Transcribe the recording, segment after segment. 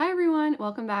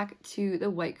welcome back to the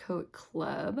White Coat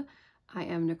Club. I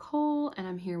am Nicole and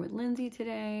I'm here with Lindsay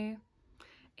today.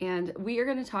 And we are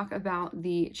going to talk about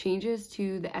the changes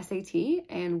to the SAT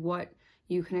and what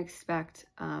you can expect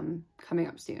coming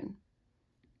up soon.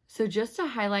 So just to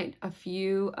highlight a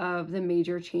few of the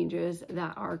major changes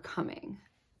that are coming.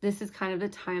 This is kind of the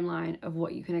timeline of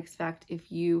what you can expect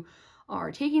if you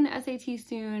are taking the SAT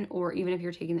soon, or even if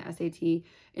you're taking the SAT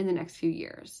in the next few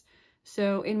years.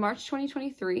 So in March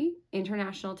 2023,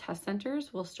 international test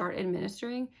centers will start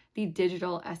administering the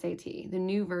digital SAT, the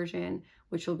new version,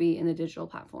 which will be in the digital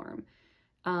platform.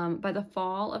 By the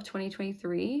fall of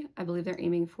 2023, I believe they're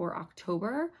aiming for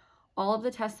October, all of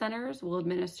the test centers will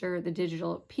administer the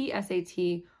digital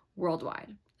PSAT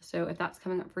worldwide. So if that's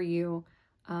coming up for you,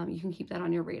 you can keep that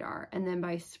on your radar. And then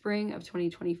by spring of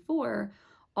 2024,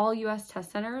 all US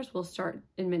test centers will start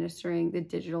administering the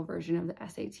digital version of the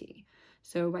SAT.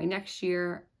 So by next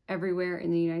year, everywhere in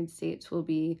the United States will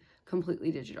be completely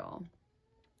digital.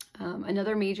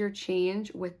 Another major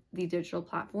change with the digital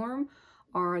platform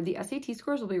are the SAT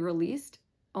scores will be released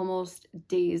almost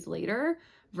days later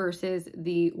versus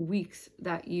the weeks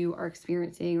that you are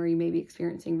experiencing or you may be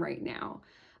experiencing right now.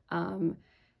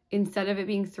 Instead of it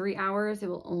being 3 hours, it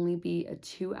will only be a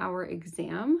 2-hour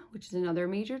exam, which is another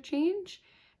major change.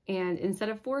 And instead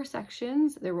of 4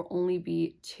 sections, there will only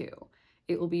be 2.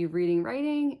 It will be reading,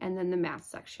 writing, and then the math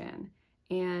section.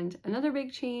 And another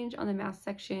big change on the math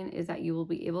section is that you will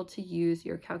be able to use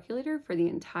your calculator for the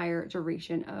entire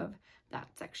duration of that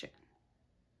section.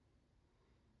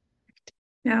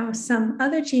 Now, some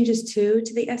other changes too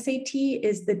to the SAT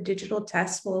is the digital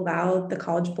test will allow the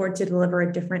College Board to deliver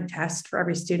a different test for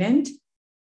every student.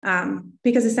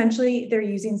 Because essentially they're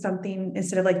using something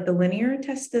instead of like the linear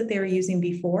test that they were using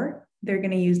before, they're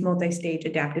going to use multi-stage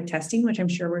adaptive testing, which I'm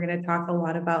sure we're going to talk a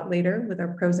lot about later with our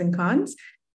pros and cons.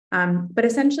 But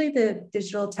essentially the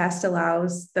digital test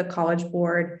allows the College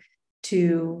Board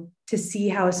to see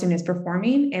how a student is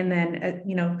performing and then,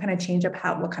 kind of change up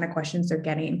what kind of questions they're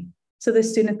getting. So the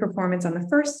student's performance on the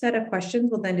first set of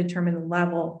questions will then determine the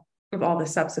level of all the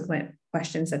subsequent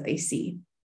questions that they see.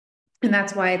 And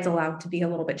that's why it's allowed to be a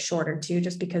little bit shorter too,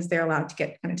 just because they're allowed to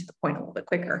get kind of to the point a little bit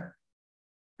quicker.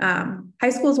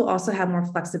 High schools will also have more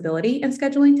flexibility in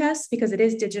scheduling tests because it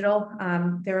is digital.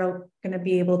 They're going to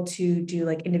be able to do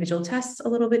like individual tests a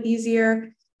little bit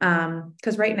easier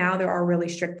because right now there are really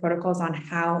strict protocols on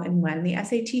how and when the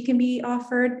SAT can be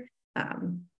offered.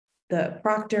 The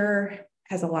proctor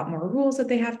has a lot more rules that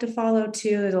they have to follow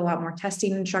too. There's a lot more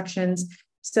testing instructions.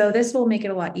 So this will make it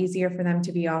a lot easier for them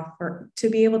to be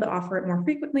able to offer it more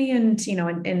frequently and,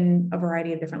 in a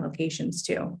variety of different locations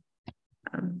too.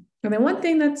 And then one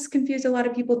thing that's confused a lot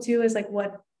of people too is like,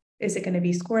 what is it going to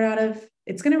be scored out of?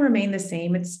 It's going to remain the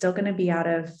same. It's still going to be out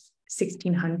of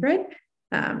 1600.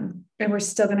 And we're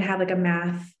still going to have like a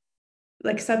math,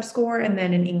 like subscore, and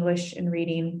then an English and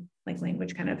reading, like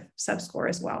language kind of subscore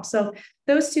as well. So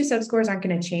those 2 subscores aren't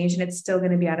going to change and it's still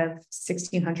going to be out of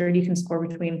 1600. You can score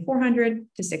between 400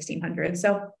 to 1600.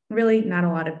 So really not a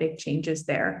lot of big changes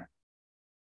there.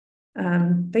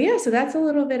 But yeah, so that's a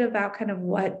little bit about kind of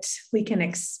what we can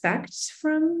expect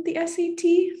from the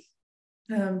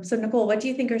SAT. So Nicole, what do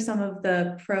you think are some of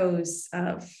the pros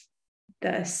of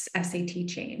this SAT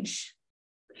change?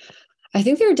 I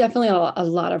think there are definitely a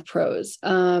lot of pros.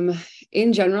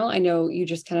 In general, I know you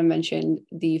just kind of mentioned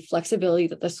the flexibility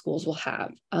that the schools will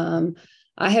have.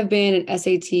 I have been an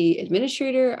SAT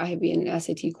administrator. I have been an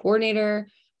SAT coordinator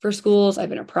for schools. I've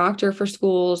been a proctor for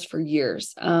schools for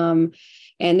years.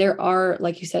 And there are,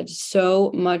 like you said,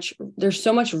 there's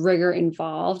so much rigor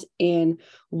involved in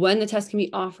when the test can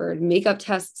be offered, makeup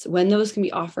tests, when those can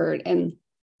be offered. And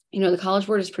the College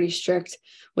Board is pretty strict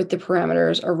with the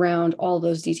parameters around all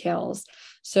those details.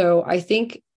 So I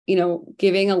think,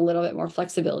 giving a little bit more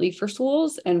flexibility for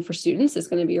schools and for students is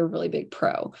going to be a really big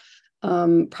pro.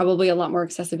 Probably a lot more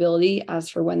accessibility as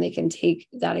for when they can take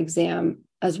that exam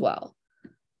as well.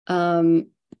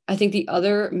 I think the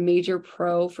other major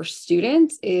pro for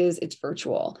students is it's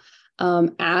virtual.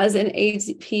 As an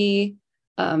SAT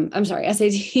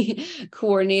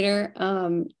coordinator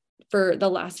for the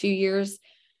last few years,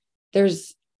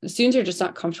 students are just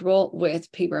not comfortable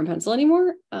with paper and pencil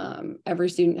anymore. Every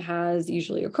student has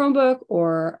usually a Chromebook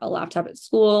or a laptop at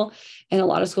school, and a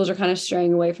lot of schools are kind of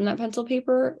straying away from that pencil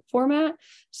paper format.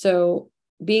 So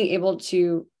being able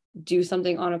to do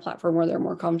something on a platform where they're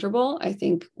more comfortable, I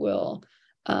think will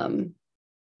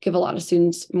give a lot of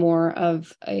students more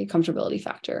of a comfortability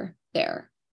factor there.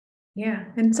 Yeah.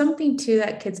 And something too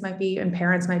that kids might be and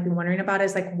parents might be wondering about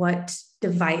is like, what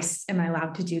device am I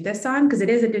allowed to do this on? Because it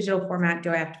is a digital format.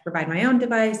 Do I have to provide my own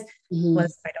device? Mm-hmm. What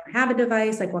if I don't have a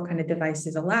device? Like, what kind of device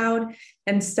is allowed?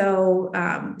 And so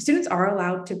students are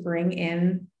allowed to bring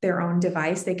in their own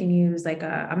device. They can use like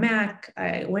a Mac,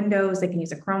 Windows, they can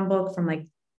use a Chromebook from like,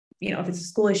 if it's a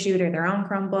school issued or their own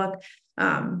Chromebook.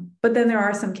 But then there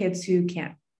are some kids who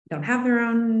don't have their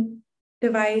own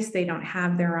device. They don't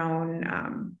have their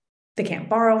own, they can't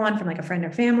borrow one from like a friend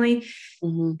or family.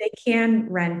 Mm-hmm. They can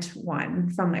rent one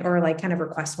from or like kind of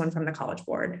request one from the College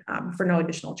Board for no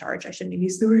additional charge. I shouldn't have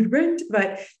used the word rent,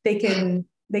 but they can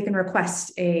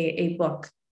request a book,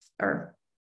 or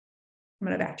I'm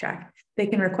going to backtrack. They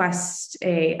can request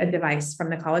a device from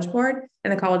the College Board,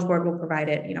 and the College Board will provide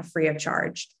it, free of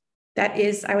charge. That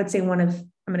is, I would say, I'm going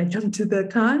to jump to the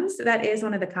cons. That is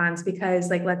one of the cons, because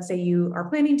like, let's say you are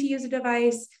planning to use a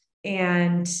device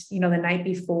and, the night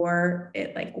before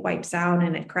it like wipes out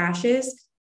and it crashes,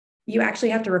 you actually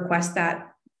have to request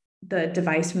the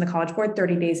device from the College Board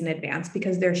 30 days in advance,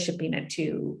 because they're shipping it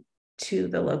to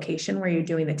the location where you're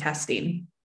doing the testing.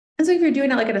 And so if you're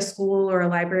doing it like at a school or a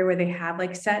library where they have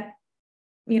like set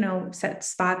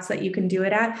spots that you can do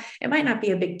it at, it might not be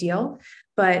a big deal,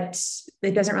 but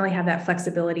it doesn't really have that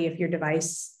flexibility. If your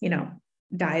device,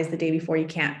 dies the day before, you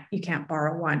can't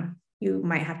borrow one. You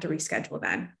might have to reschedule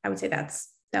then. I would say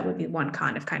that would be one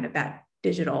con of kind of that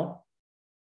digital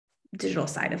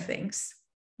side of things.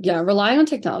 Yeah, relying on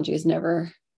technology is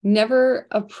never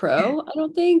a pro, I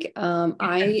don't think.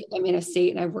 I am in a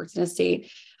state, and I've worked in a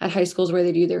state at high schools where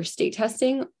they do their state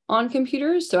testing on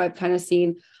computers. So I've kind of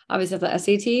seen, obviously the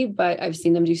SAT, but I've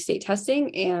seen them do state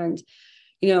testing. And,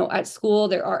 at school,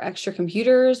 there are extra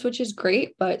computers, which is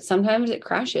great, but sometimes it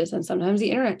crashes and sometimes the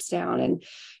internet's down. And,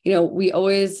 we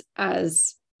always,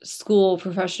 as school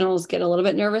professionals, get a little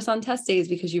bit nervous on test days,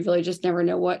 because you really just never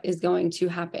know what is going to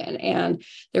happen. And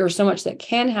there is so much that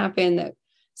can happen that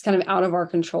it's kind of out of our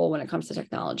control when it comes to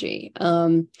technology.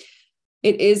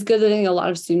 It is good that I think a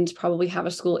lot of students probably have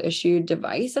a school issued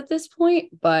device at this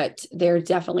point, but they're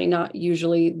definitely not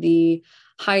usually the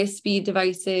highest speed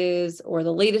devices or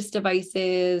the latest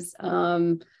devices.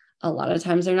 A lot of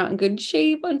times they're not in good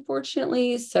shape,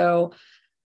 unfortunately. So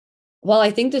while I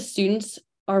think the students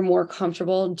are more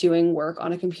comfortable doing work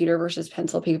on a computer versus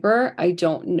pencil paper, I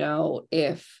don't know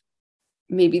if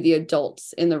maybe the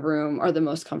adults in the room are the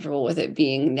most comfortable with it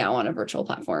being now on a virtual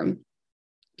platform.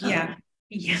 Yeah.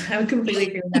 Yeah, I would completely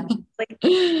agree with that. Like,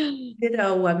 I did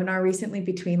a webinar recently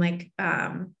between like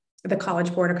the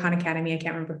College Board or Khan Academy. I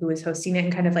can't remember who was hosting it,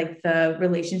 and kind of like the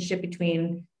relationship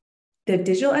between the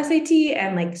digital SAT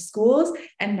and like schools.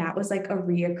 And that was like a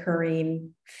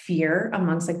reoccurring fear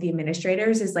amongst like the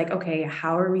administrators, is like, okay,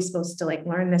 how are we supposed to like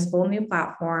learn this whole new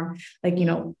platform? Like,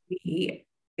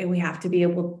 we have to be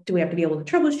able, do we have to be able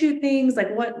to troubleshoot things?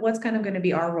 Like what's kind of going to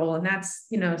be our role? And that's,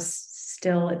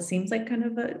 still, it seems like kind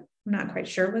of I'm not quite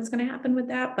sure what's going to happen with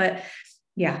that, but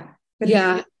yeah.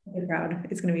 Yeah. The crowd,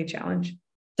 it's going to be a challenge.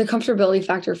 The comfortability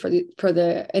factor for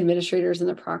the administrators and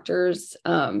the proctors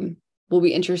will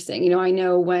be interesting. I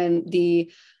know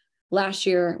last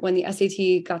year when the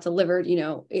SAT got delivered,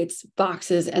 it's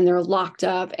boxes and they're locked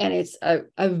up, and it's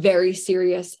a very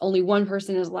serious, only one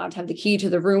person is allowed to have the key to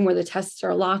the room where the tests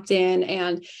are locked in,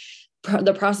 and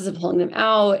the process of pulling them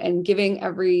out and giving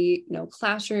every,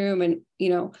 classroom. And,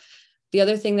 the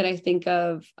other thing that I think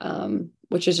of,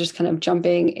 which is just kind of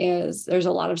jumping, is there's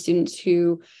a lot of students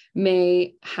who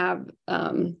may have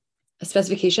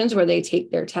specifications where they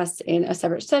take their tests in a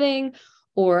separate setting,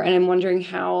 and I'm wondering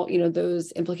how,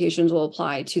 those implications will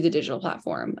apply to the digital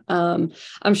platform.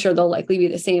 I'm sure they'll likely be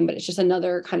the same, but it's just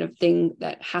another kind of thing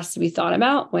that has to be thought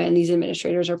about when these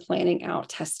administrators are planning out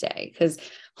test day, because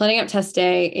planning out test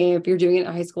day, if you're doing it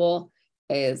at high school,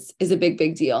 is a big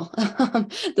deal.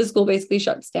 The school basically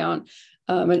shuts down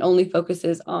and only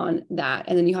focuses on that.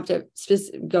 And then you have to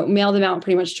go mail them out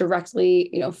pretty much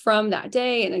directly, from that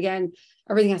day. And again,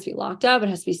 everything has to be locked up. It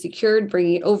has to be secured,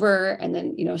 bringing it over, and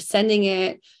then, sending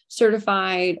it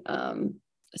certified.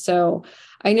 So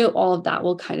I know all of that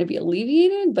will kind of be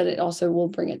alleviated, but it also will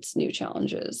bring its new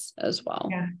challenges as well.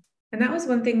 Yeah. And that was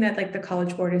one thing that like the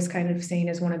College Board is kind of saying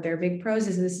is one of their big pros,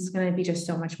 is this is going to be just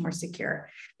so much more secure,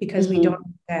 because we don't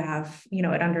have,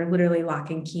 it under literally lock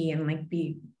and key and like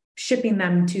be shipping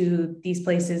them to these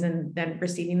places and then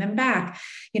receiving them back.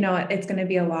 It's going to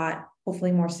be a lot,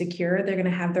 hopefully more secure. They're going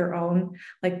to have their own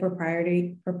like they're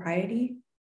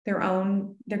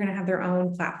going to have their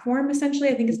own platform. Essentially,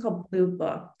 I think it's called Blue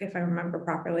Book, if I remember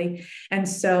properly. And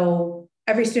so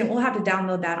every student will have to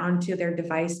download that onto their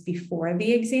device before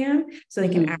the exam, so they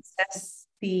can access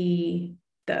the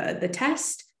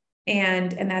test.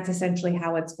 And that's essentially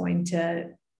how it's going to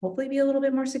hopefully be a little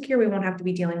bit more secure. We won't have to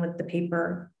be dealing with the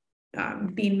paper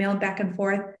being mailed back and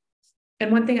forth.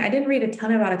 And one thing, I didn't read a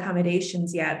ton about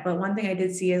accommodations yet, but one thing I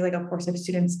did see is, like, of course, if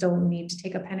students still need to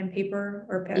take a pen and paper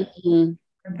or pen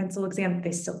and pencil exam,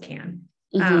 they still can.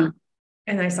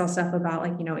 And I saw stuff about,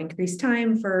 like, increased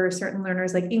time for certain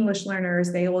learners, like English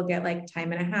learners, they will get like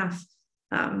time and a half.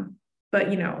 But,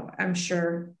 I'm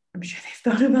sure they've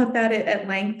thought about that at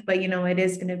length, but, it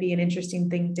is going to be an interesting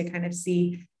thing to kind of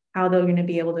see how they're going to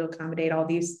be able to accommodate all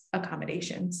these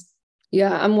accommodations.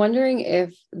 Yeah, I'm wondering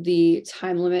if the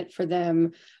time limit for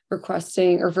them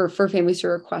requesting, or for families to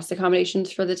request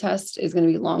accommodations for the test, is going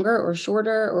to be longer or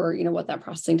shorter, or, what that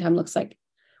processing time looks like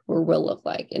or will look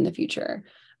like in the future.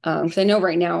 Because I know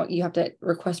right now you have to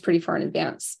request pretty far in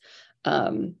advance.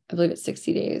 I believe it's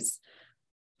 60 days.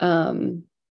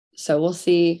 So we'll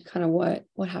see kind of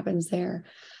what happens there.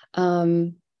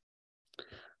 So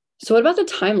what about the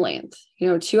time length?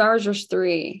 2 hours versus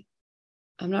 3.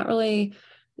 I'm not really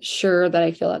sure that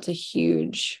I feel that's a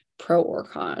huge pro or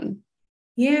con.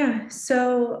 Yeah.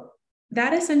 So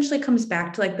that essentially comes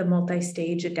back to, like, the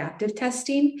multi-stage adaptive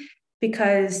testing,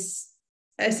 because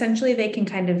essentially they can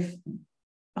kind of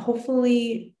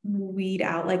hopefully weed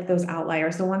out, like, those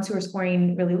outliers, the ones who are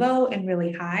scoring really low and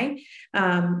really high.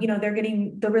 They're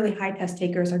getting, the really high test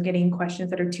takers are getting questions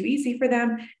that are too easy for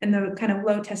them, and the kind of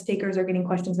low test takers are getting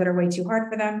questions that are way too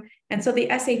hard for them. And so the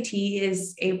SAT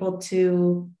is able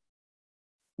to,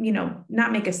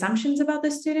 not make assumptions about the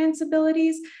student's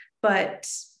abilities, but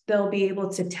they'll be able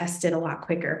to test it a lot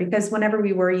quicker, because whenever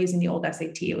we were using the old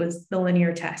SAT, it was the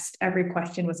linear test. Every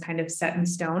question was kind of set in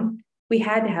stone. We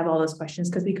had to have all those questions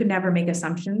because we could never make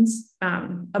assumptions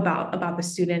about the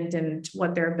student and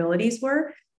what their abilities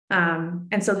were.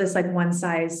 And so this, like, one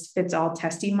size fits all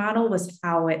testing model was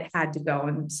how it had to go.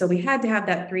 And so we had to have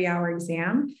that 3-hour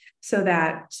exam so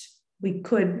that we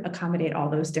could accommodate all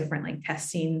those different, like,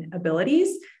 testing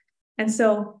abilities. And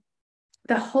so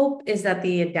the hope is that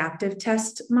the adaptive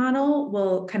test model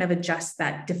will kind of adjust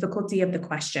that difficulty of the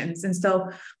questions. And so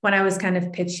when I was kind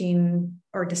of pitching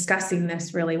or discussing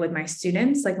this really with my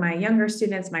students, like my younger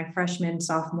students, my freshmen,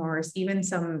 sophomores, even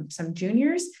some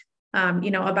juniors,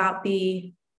 about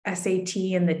the SAT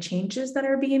and the changes that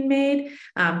are being made,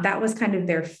 that was kind of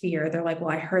their fear. They're like,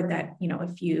 well, I heard that,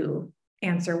 if you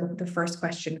answer the first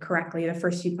question correctly, the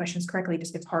first few questions correctly, it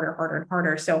just gets harder, harder, and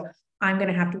harder. So I'm going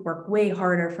to have to work way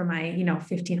harder for my,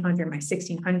 1500, my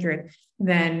 1600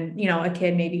 than, a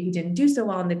kid maybe who didn't do so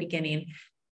well in the beginning.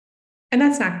 And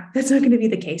that's not going to be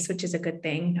the case, which is a good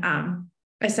thing.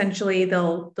 Essentially,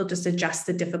 they'll just adjust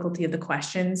the difficulty of the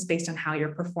questions based on how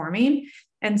you're performing.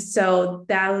 And so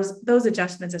those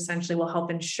adjustments essentially will help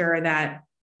ensure that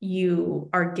you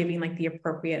are giving, like, the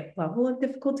appropriate level of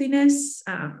difficultiness.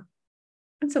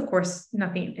 And so, of course,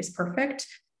 nothing is perfect.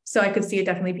 So I could see it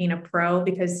definitely being a pro,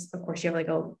 because of course you have, like,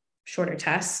 a shorter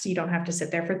test. You don't have to sit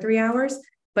there for 3 hours,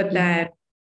 but then,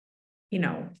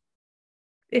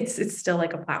 it's still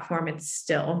like a platform. It's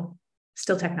still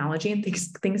technology, and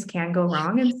things can go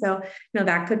wrong. And so,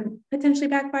 that could potentially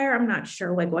backfire. I'm not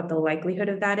sure, like, what the likelihood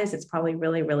of that is. It's probably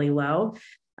really, really low.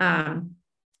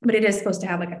 But it is supposed to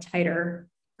have, like, a tighter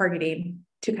targeting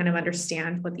to kind of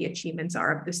understand what the achievements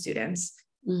are of the students.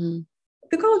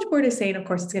 The College Board is saying, of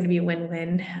course, it's going to be a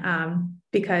win-win,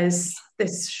 because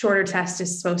this shorter test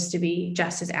is supposed to be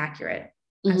just as accurate.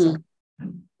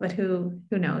 But who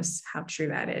knows how true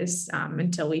that is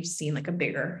until we've seen, like, a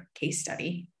bigger case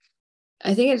study.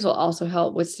 I think it will also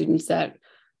help with students that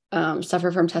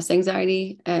suffer from test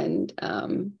anxiety, and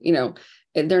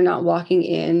they're not walking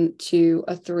into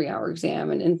a 3-hour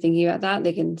exam and thinking about that.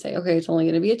 They can say, okay, it's only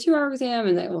going to be a 2-hour exam,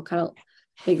 and that will kind of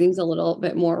make things a little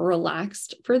bit more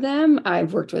relaxed for them.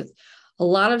 I've worked with a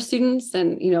lot of students,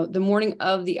 and, the morning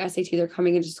of the SAT, they're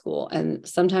coming into school, and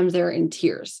sometimes they're in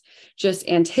tears, just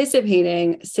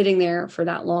anticipating sitting there for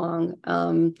that long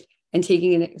and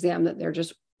taking an exam that they're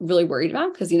just really worried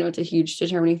about, because, it's a huge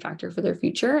determining factor for their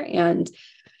future. And,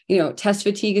 test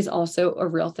fatigue is also a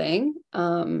real thing.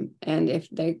 And if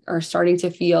they are starting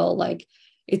to feel like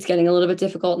it's getting a little bit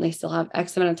difficult and they still have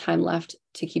X amount of time left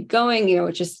to keep going,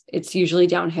 it's usually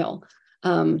downhill.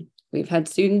 We've had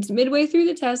students midway through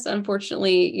the test,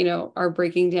 unfortunately, are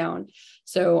breaking down.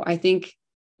 So I think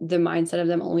the mindset of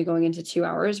them only going into 2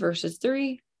 hours versus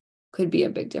 3 could be a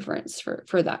big difference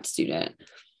for that student.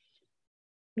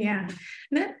 Yeah.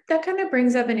 And that kind of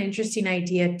brings up an interesting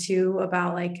idea too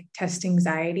about, like, test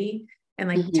anxiety and,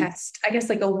 like, I guess,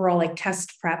 like, overall, like,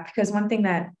 test prep, because one thing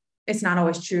that it's not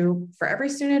always true for every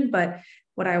student, but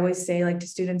what I always say, like, to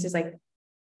students is, like,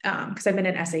 because I've been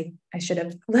an I should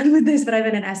have led with this, but I've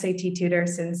been an SAT tutor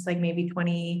since like maybe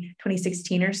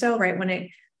 2016 or so, right when it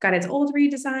got its old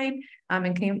redesign,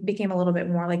 and became a little bit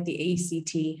more like the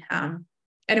ACT.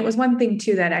 And it was one thing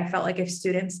too that I felt like if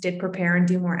students did prepare and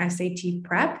do more SAT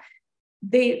prep,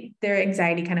 their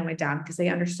anxiety kind of went down because they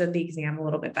understood the exam a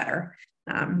little bit better.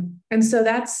 And so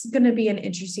that's going to be an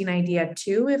interesting idea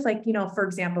too. If like, for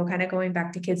example, kind of going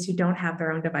back to kids who don't have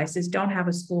their own devices, don't have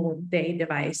a school day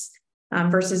device,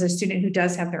 versus a student who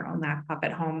does have their own laptop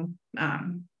at home,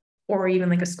 or even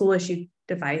like a school issued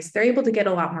device, they're able to get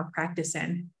a lot more practice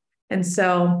in. And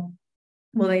so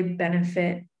will they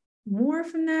benefit more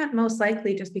from that? Most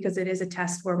likely, just because it is a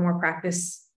test where more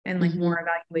practice and like more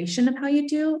evaluation of how you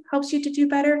do helps you to do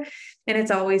better. And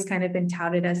it's always kind of been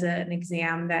touted as an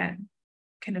exam that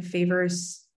kind of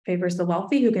favors the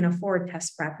wealthy who can afford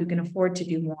test prep, who can afford to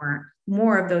do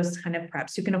more of those kind of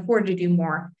preps, who can afford to do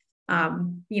more,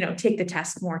 take the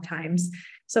test more times.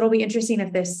 So it'll be interesting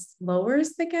if this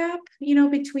lowers the gap,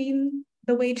 between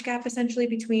the wage gap, essentially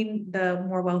between the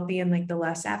more wealthy and like the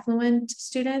less affluent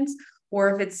students,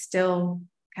 or if it still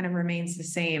kind of remains the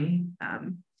same.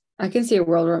 I can see a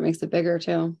world where it makes it bigger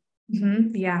too.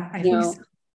 Yeah, I think so,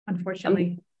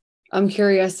 unfortunately. I'm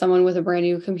curious, someone with a brand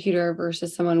new computer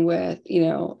versus someone with,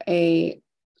 a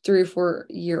 3 or 4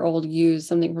 year old use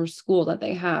something from school that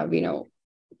they have,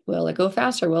 will it go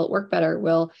faster? Will it work better?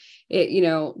 Will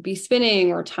it, be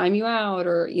spinning or time you out,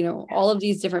 or, all of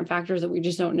these different factors that we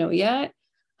just don't know yet.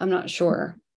 I'm not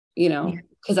sure,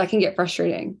 because that can get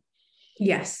frustrating.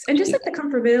 Yes. And just like the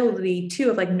comfortability too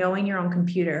of like knowing your own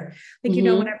computer, like,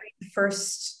 whenever you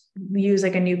first use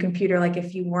like a new computer, like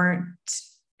if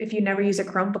you never used a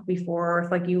Chromebook before, or if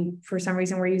like you, for some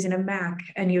reason, were using a Mac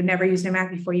and you'd never used a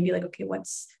Mac before, you'd be like, okay,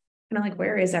 what's kind of like,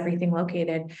 where is everything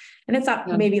located? And it's not,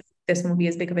 maybe this won't be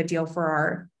as big of a deal for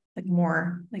our like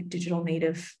more like digital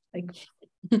native, like,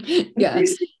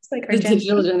 like our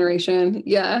digital generation.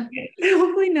 Yeah.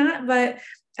 Hopefully not, but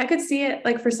I could see it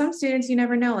like for some students, you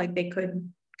never know, like they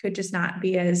could just not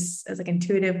be as like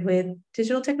intuitive with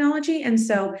digital technology. And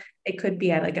so it could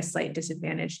be at like a slight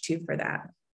disadvantage too for that.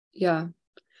 Yeah.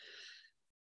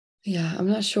 I'm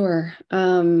not sure.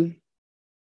 I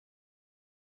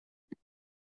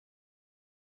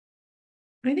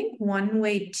think one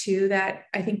way too that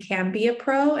I think can be a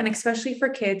pro, and especially for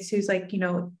kids who's like,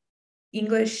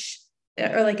 English,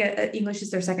 or like English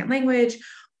is their second language,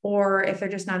 or if they're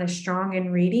just not as strong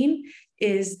in reading,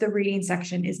 is the reading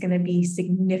section is going to be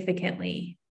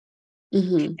significantly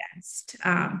condensed.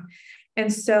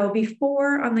 And so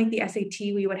before on like the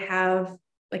SAT, we would have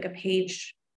like a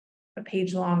page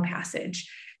long passage.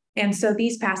 And so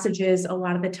these passages, a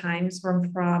lot of the times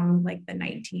from like the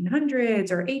 1900s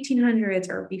or 1800s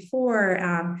or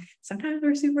before, sometimes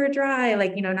we're super dry,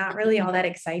 like, not really all that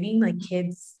exciting. Like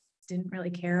kids didn't really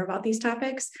care about these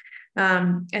topics.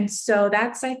 And so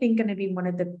that's, I think, going to be one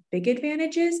of the big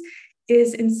advantages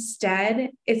is instead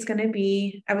it's going to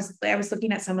be, I was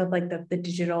looking at some of like the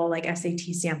digital like SAT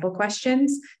sample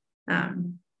questions.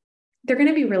 They're going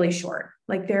to be really short.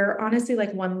 Like they're honestly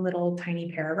like one little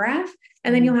tiny paragraph,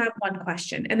 and then you'll have one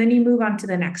question, and then you move on to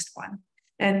the next one.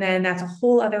 And then that's a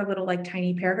whole other little like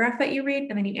tiny paragraph that you read,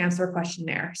 and then you answer a question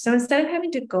there. So instead of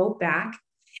having to go back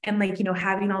and like,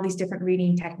 having all these different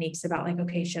reading techniques about like,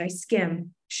 okay, should I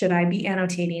skim? Should I be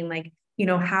annotating? Like, should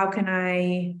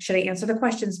I answer the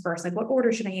questions first? Like what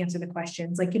order should I answer the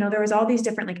questions? Like, there was all these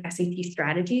different like SAT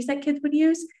strategies that kids would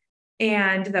use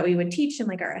and that we would teach in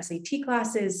like our SAT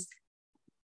classes.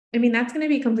 I mean, that's going to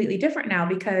be completely different now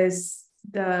because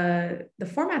the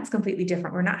format's completely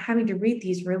different. We're not having to read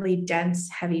these really dense,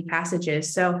 heavy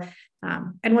passages. So,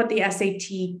 and what the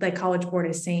SAT, like College Board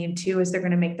is saying too, is they're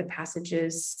going to make the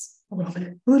passages a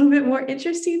little bit more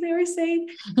interesting. They were saying,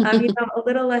 a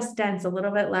little less dense, a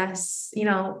little bit less,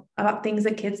 about things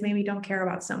that kids maybe don't care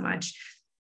about so much.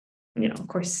 Of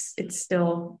course, it's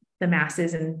still the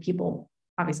masses and people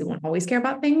obviously won't always care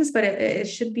about things, but it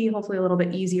should be hopefully a little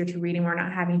bit easier to read, and we're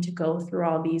not having to go through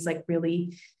all these like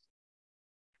really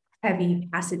heavy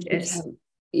passages.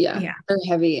 Yeah, they're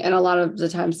heavy. And a lot of the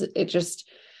times it just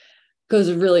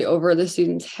goes really over the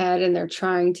student's head and they're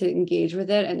trying to engage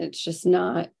with it. And it's just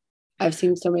not, I've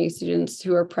seen so many students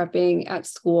who are prepping at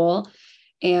school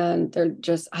and they're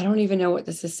just, I don't even know what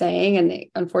this is saying. And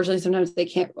they, unfortunately, sometimes they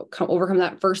can't overcome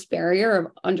that first barrier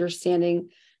of understanding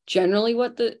generally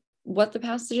what the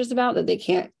passage is about, that they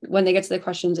can't, when they get to the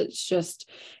questions,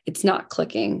 it's not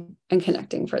clicking and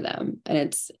connecting for them. And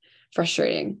it's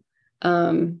frustrating.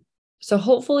 So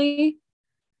hopefully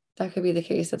that could be the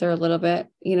case, that they're a little bit,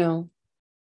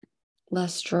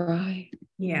 less dry.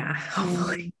 Yeah,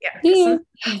 hopefully. Yeah. Yeah.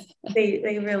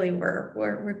 They really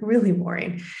were really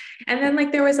boring. And then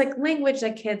like there was like language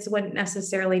that kids wouldn't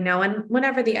necessarily know. And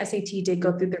whenever the SAT did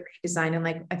go through the redesign in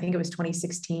like I think it was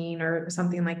 2016 or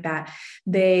something like that,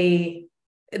 they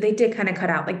did kind of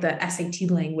cut out like the SAT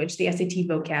language, the SAT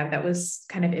vocab that was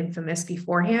kind of infamous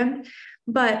beforehand.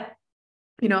 But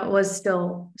it was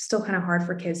still kind of hard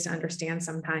for kids to understand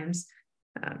sometimes.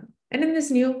 And in this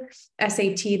new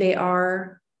SAT, they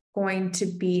are going to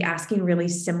be asking really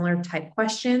similar type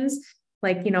questions.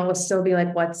 Like, it'll still be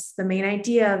like, what's the main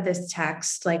idea of this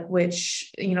text? Like,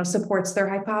 which, supports their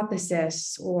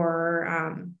hypothesis,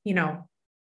 or,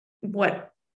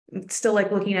 what, still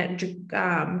like looking at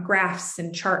graphs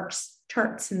and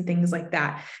charts and things like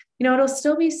that. It'll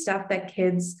still be stuff that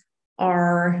kids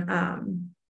are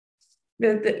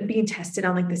being tested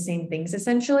on like the same things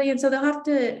essentially. And so they'll have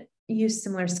to use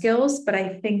similar skills, but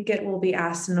I think it will be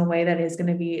asked in a way that is going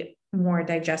to be more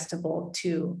digestible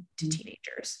to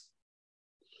teenagers.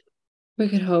 We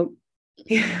could hope.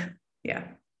 Yeah. Yeah.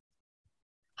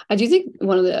 I do think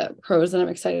one of the pros that I'm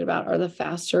excited about are the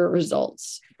faster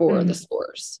results for the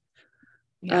scores.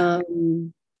 Yeah.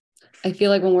 I feel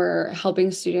like when we're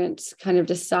helping students kind of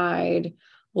decide,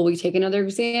 will we take another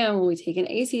exam? Will we take an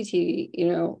ACT?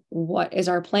 What is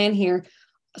our plan here?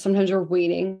 Sometimes we're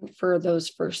waiting for those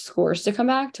first scores to come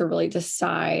back to really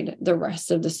decide the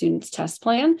rest of the student's test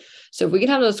plan. So if we can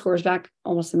have those scores back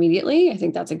almost immediately, I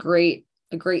think that's a great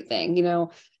thing. I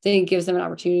think it gives them an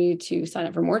opportunity to sign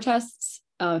up for more tests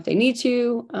if they need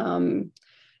to,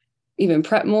 even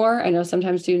prep more. I know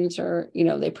sometimes students are,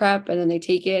 they prep and then they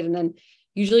take it, and then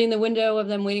usually in the window of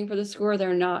them waiting for the score,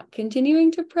 they're not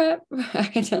continuing to prep.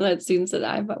 I know that students that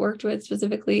I've worked with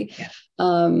specifically. Yeah.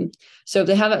 So if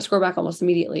they have that score back almost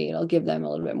immediately, it'll give them a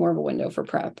little bit more of a window for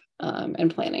prep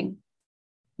and planning.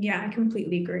 Yeah, I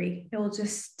completely agree. It will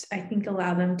just, I think,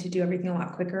 allow them to do everything a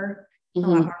lot quicker, a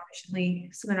lot more efficiently.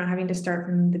 So they're not having to start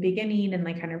from the beginning and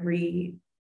like kind of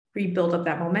rebuild up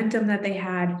that momentum that they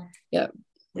had. Yep.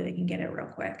 So they can get it real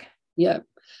quick. Yep.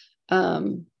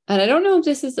 And I don't know if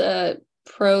this is a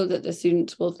pro that the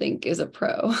students will think is a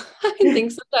pro. I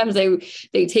think sometimes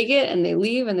they take it and they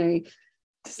leave and they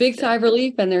big sigh of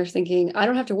relief and they're thinking, I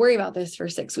don't have to worry about this for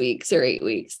 6 weeks or 8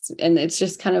 weeks. And it's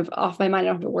just kind of off my mind. I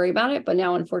don't have to worry about it. But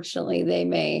now, unfortunately, they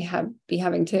may be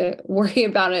having to worry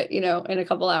about it, in a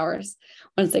couple hours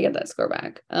once they get that score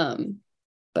back.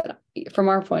 But from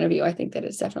our point of view, I think that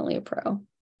it's definitely a pro.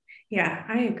 Yeah,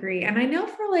 I agree. And I know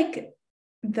for like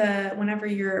whenever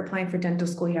you're applying for dental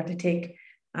school, you have to take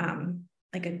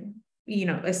like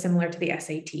a similar to the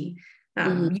SAT. You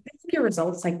can see your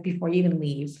results like before you even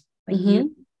leave. Like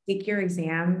you take your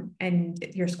exam and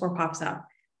your score pops up,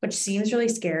 which seems really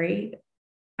scary.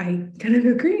 I kind of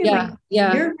agree. Yeah.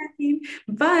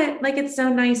 But like it's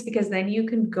so nice because then you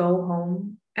can go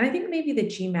home. And I think maybe the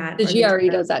GMAT. The GRE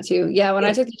does that too. Yeah. When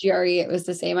I took the GRE, it was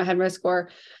the same. I had my score.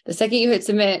 The second you hit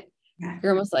submit,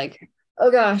 you're almost like,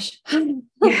 oh gosh, because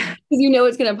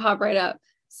it's going to pop right up.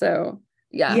 So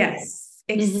yeah. Yes,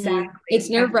 exactly. It's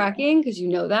nerve-wracking because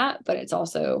that, but it's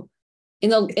also in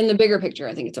the bigger picture,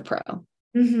 I think it's a pro.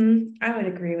 I would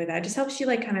agree with that. It just helps you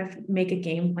like kind of make a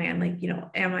game plan. Like,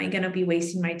 am I going to be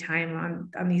wasting my time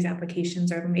on these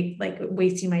applications, or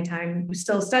wasting my time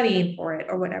still studying for it,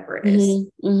 or whatever it is.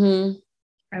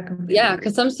 Yeah,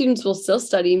 because some students will still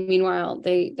study. Meanwhile,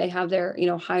 they have their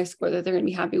high score that they're going to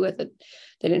be happy with. It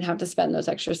they didn't have to spend those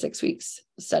extra 6 weeks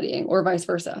studying, or vice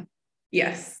versa.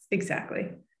 Yes,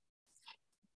 exactly.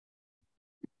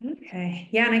 Okay,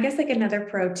 yeah, and I guess like another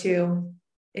pro too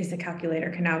is the calculator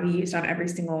can now be used on every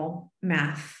single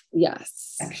math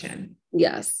section.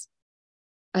 Yes,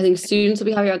 I think students will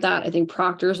be happy about that. I think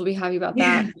proctors will be happy about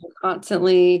that. They're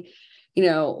constantly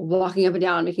walking up and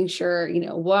down, making sure,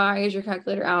 why is your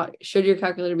calculator out? Should your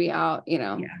calculator be out?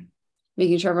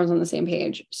 Making sure everyone's on the same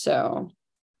page. So,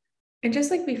 and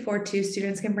just like before too,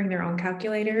 students can bring their own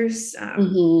calculators that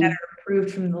are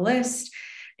approved from the list.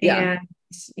 And,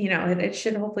 it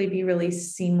should hopefully be really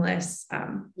seamless.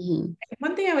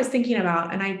 One thing I was thinking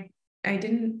about, and I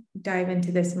didn't dive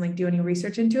into this and like do any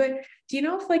research into it. Do you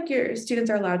know if like your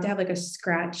students are allowed to have like a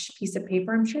scratch piece of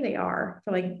paper? I'm sure they are,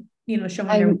 for like, showing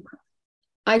their work.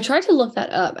 I tried to look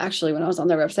that up actually when I was on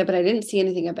their website, but I didn't see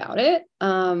anything about it.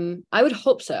 I would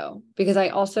hope so, because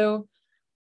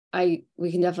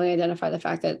we can definitely identify the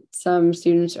fact that some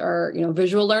students are,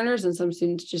 visual learners, and some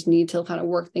students just need to kind of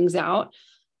work things out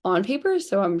on paper.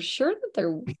 So I'm sure that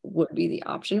there would be the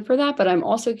option for that, but I'm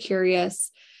also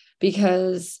curious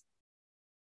because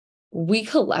we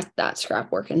collect that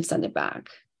scrap work and send it back.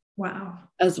 Wow.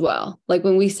 As well. Like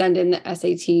when we send in the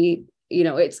SAT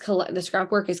the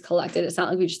scrap work is collected. It's not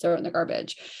like we just throw it in the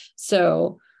garbage.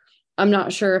 So I'm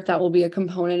not sure if that will be a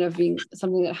component of being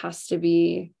something that has to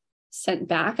be sent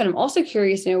back. And I'm also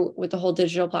curious, with the whole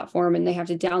digital platform and they have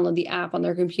to download the app on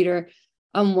their computer,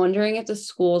 I'm wondering if the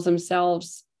schools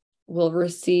themselves will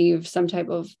receive some type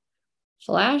of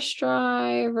flash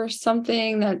drive or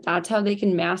something that's how they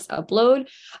can mass upload.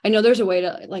 I know there's a way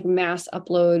to like mass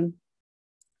upload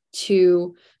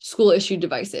to school issued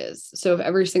devices. So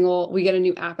if we get a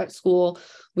new app at school,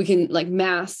 we can like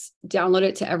mass download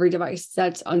it to every device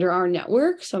that's under our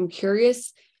network. So I'm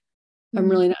curious. I'm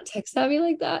really not tech savvy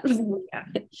like that.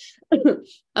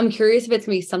 I'm curious if it's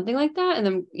gonna be something like that. And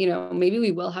then, maybe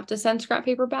we will have to send scrap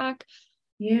paper back.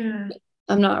 Yeah.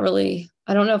 I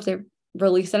don't know if they've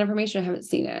released that information. I haven't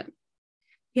seen it.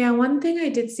 Yeah. One thing I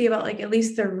did see about like at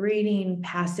least the reading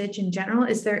passage in general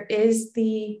is there is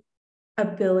the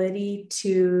ability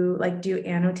to like do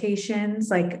annotations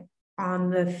like on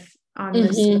the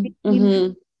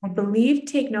screen. I believe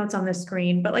take notes on the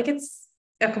screen, but like it's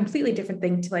a completely different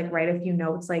thing to like write a few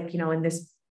notes, like, in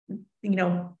this,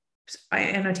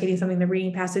 annotating something in the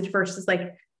reading passage versus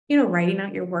like, writing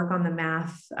out your work on the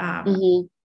math,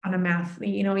 on a math,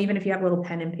 even if you have a little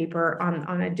pen and paper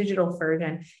on a digital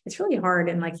version, it's really hard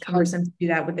and like cumbersome to do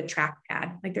that with the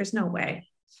trackpad. Like there's no way.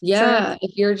 Yeah. So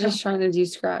if you're just trying to do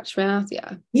scratch math.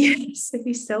 Yeah. Yes. It'd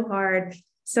be so hard.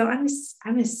 So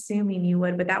I'm assuming you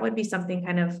would, but that would be something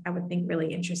kind of, I would think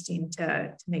really interesting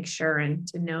to make sure and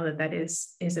to know that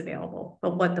is available,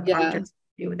 but what the prompters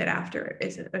do with it after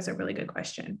is a really good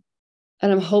question.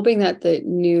 And I'm hoping that the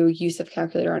new use of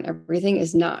calculator on everything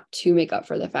is not to make up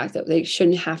for the fact that they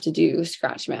shouldn't have to do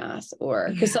scratch math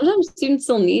because sometimes students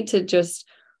still need to just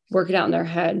work it out in their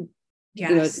head.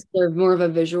 Yes. They're more of a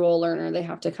visual learner. They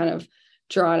have to kind of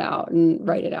draw it out and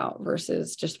write it out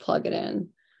versus just plug it in.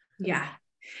 Yeah.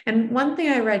 And one thing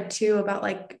I read too about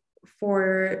like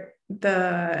for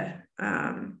the,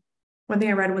 one thing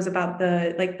I read was about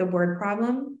the word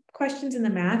problem questions in the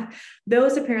math.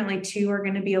 Those apparently too are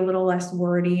going to be a little less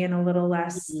wordy and a little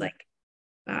less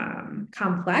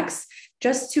complex,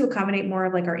 just to accommodate more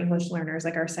of like our English learners,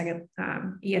 like our second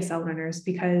ESL learners,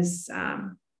 because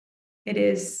it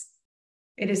is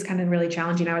kind of really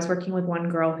challenging. I was working with one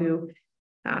girl who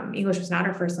English was not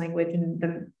her first language, and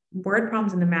the word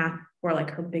problems in the math were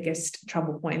like her biggest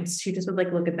trouble points. She just would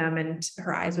like look at them and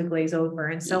her eyes would glaze over.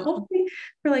 And so hopefully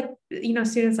for like,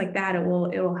 students like that, it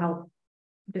will help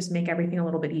just make everything a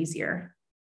little bit easier.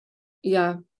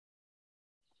 Yeah.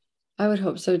 I would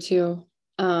hope so too.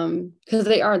 Because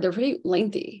they're pretty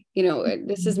lengthy,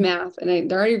 this is math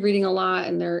and they're already reading a lot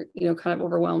and they're, kind of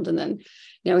overwhelmed. And then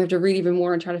now we have to read even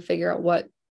more and try to figure out what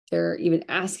they're even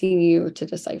asking you to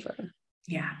decipher.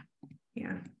 Yeah.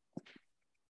 Yeah.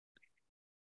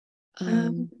 How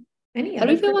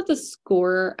do you feel about the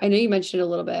score? I know you mentioned a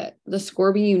little bit, the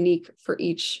score being unique for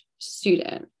each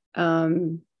student. They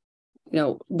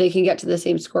can get to the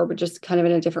same score, but just kind of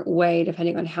in a different way,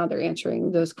 depending on how they're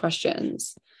answering those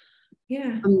questions.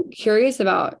 Yeah. I'm curious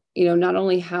about, not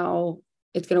only how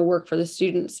it's going to work for the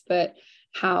students, but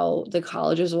how the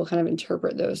colleges will kind of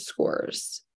interpret those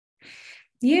scores.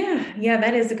 Yeah. Yeah.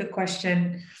 That is a good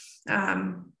question.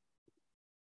 No,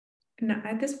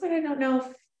 at this point, I don't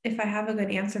know if I have a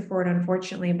good answer for it,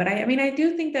 unfortunately, but I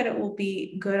do think that it will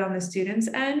be good on the students'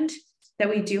 end that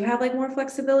we do have like more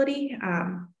flexibility.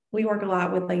 We work a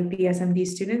lot with like BSMD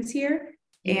students here.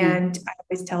 And I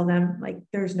always tell them like,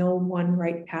 there's no one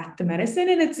right path to medicine.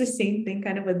 And it's the same thing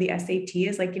kind of with the SAT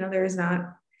is like, there is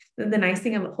not the nice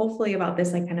thing of hopefully about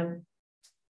this, like kind of,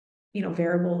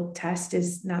 variable test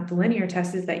is not the linear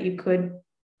test, is that you could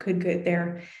get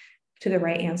there to the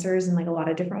right answers in like a lot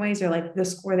of different ways, or like the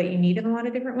score that you need in a lot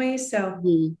of different ways. So,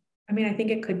 I think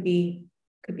it could be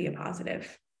a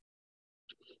positive.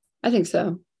 I think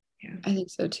so. Yeah. I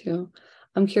think so too.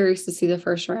 I'm curious to see the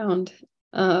first round.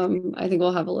 I think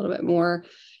we'll have a little bit more,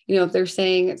 if they're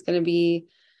saying it's going to be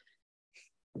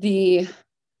the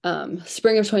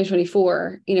spring of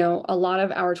 2024, a lot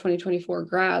of our 2024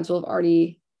 grads will have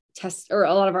already or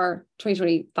a lot of our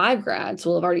 2025 grads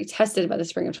will have already tested by the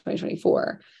spring of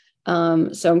 2024.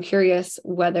 So I'm curious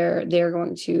whether they're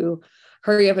going to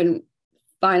hurry up and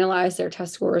finalize their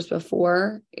test scores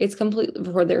before it's complete,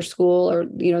 before their school or,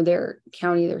 their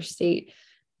county, their state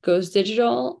goes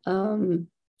digital.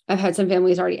 I've had some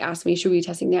families already ask me, should we be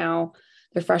testing now?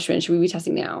 They're freshmen. Should we be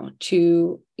testing now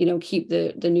to, keep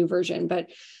the new version? But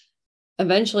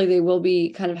eventually they will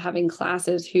be kind of having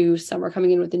classes who some are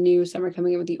coming in with the new, some are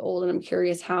coming in with the old. And I'm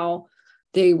curious how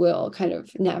they will kind of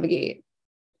navigate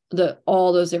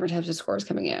all those different types of scores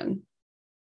coming in.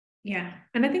 Yeah.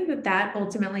 And I think that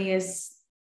ultimately is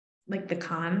like the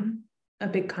con a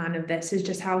big con of this, is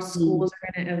just how Mm-hmm. schools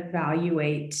are going to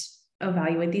evaluate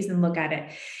these and look at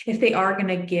it. If they are going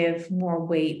to give more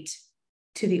weight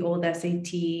to the old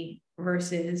SAT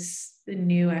versus the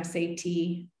new SAT,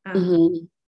 Mm-hmm.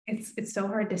 it's so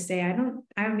hard to say.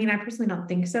 I mean, I personally don't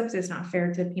think so, because it's not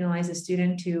fair to penalize a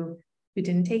student who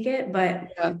didn't take it,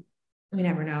 but Yeah. we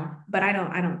never know. But I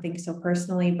don't think so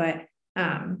personally. But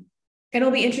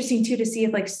it'll be interesting too to see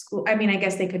if like school, I mean, I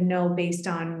guess they could know based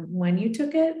on when you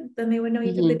took it, then they would know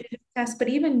you took the digital test. But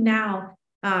even now,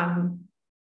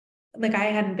 like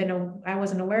I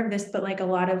wasn't aware of this, but like a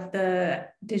lot of the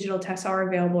digital tests are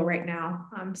available right now.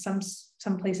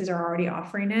 Some places are already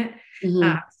offering it.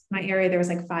 Mm-hmm. My area, there was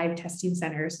like 5 testing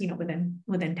centers,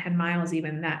 within 10 miles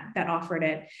even that offered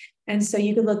it. And so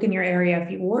you could look in your area if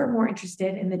you were more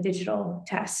interested in the digital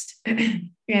test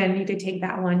and you could take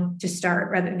that one to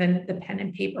start rather than the pen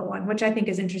and paper one, which I think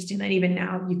is interesting that even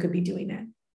now you could be doing it.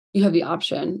 You have the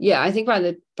option. Yeah. I think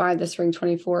by the spring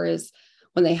 24 is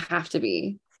when they have to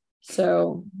be.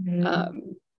 So,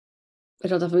 it'll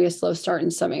definitely be a slow start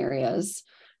in some areas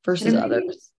versus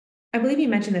others. I believe you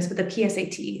mentioned this, but the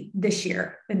PSAT this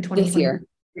year in This year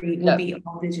 2023 will be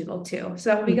all digital too.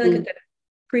 So that would be like a good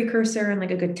precursor and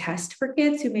like a good test for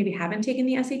kids who maybe haven't taken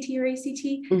the SAT or ACT,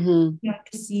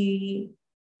 to see,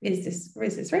 is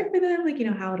this right for them? Like,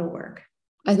 how it'll work.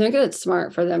 I think it's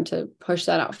smart for them to push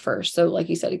that out first. So like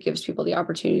you said, it gives people the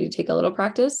opportunity to take a little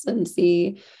practice and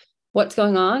see what's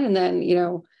going on. And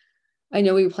then, I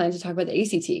know we plan to talk about the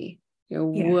ACT,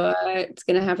 what's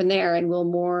going to happen there, and will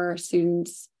more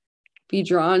students be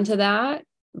drawn to that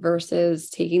versus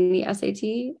taking the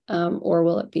SAT, or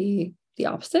will it be the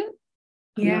opposite?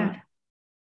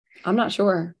 I'm not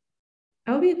sure.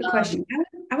 That would be a good question.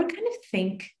 I would kind of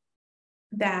think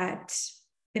that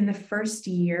in the first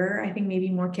year, I think maybe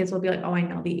more kids will be like, oh, I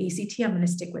know the ACT, I'm going to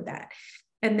stick with that.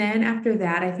 And then after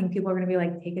that, I think people are going to be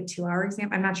like, take a 2-hour exam.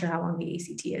 I'm not sure how long the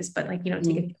ACT is, but like, take a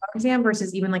 2-hour exam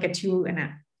versus even like a 2 and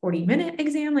a 40-minute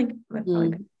exam, like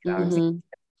probably 2 hours.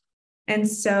 And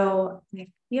so I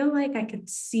feel like I could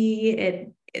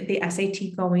see the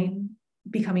SAT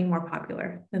becoming more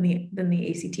popular than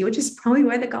the ACT, which is probably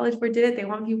why the College Board did it. They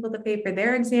want people to pay for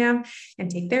their exam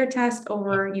and take their test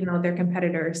over, their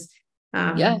competitors.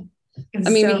 Because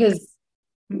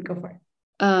go for it.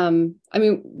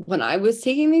 When I was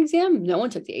taking the exam, no one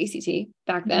took the ACT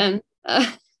back then.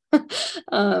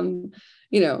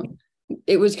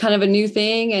 It was kind of a new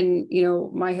thing, and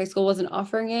my high school wasn't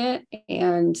offering it,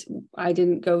 and I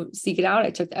didn't go seek it out.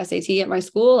 I took the SAT at my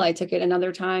school. I took it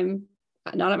another time,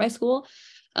 not at my school,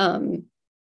 and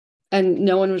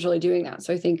no one was really doing that.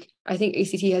 So I think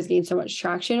ACT has gained so much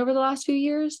traction over the last few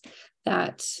years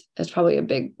that is probably a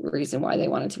big reason why they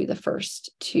wanted to be the first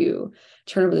to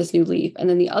turn over this new leaf. And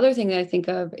then the other thing that I think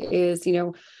of is,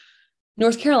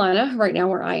 North Carolina right now,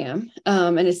 where I am,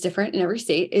 and it's different in every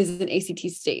state, is an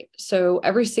ACT state. So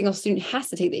every single student has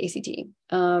to take the ACT.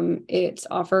 It's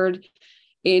offered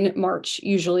in March,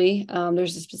 usually.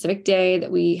 There's a specific day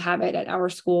that we have it at our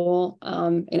school,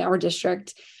 in our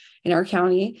district, in our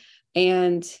county.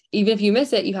 And even if you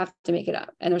miss it, you have to make it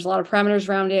up. And there's a lot of parameters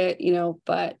around it,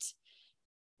 but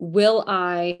will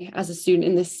I, as a student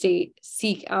in this state,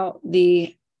 seek out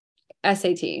the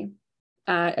SAT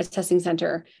at a testing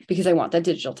center because I want that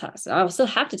digital test? I'll still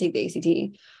have to take the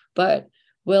ACT, but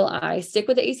will I stick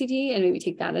with the ACT and maybe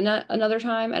take that another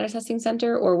time at a testing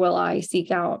center, or will I seek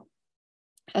out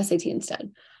SAT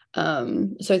instead?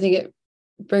 So I think it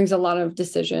brings a lot of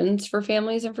decisions for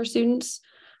families and for students.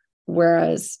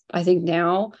 Whereas I think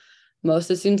now most of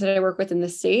the students that I work with in the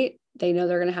state, they know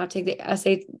they're going to have to take the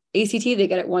ACT. They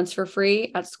get it once for free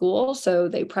at school. So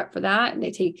they prep for that, and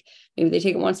maybe they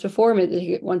take it once before, maybe they take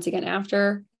it once again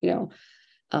after, so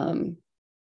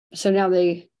now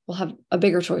they will have a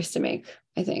bigger choice to make,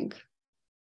 I think.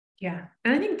 Yeah.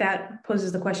 And I think that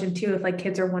poses the question too, if like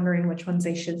kids are wondering which ones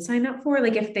they should sign up for,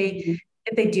 like if they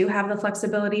do have the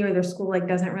flexibility, or their school like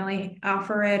doesn't really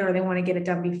offer it, or they want to get it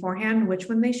done beforehand, which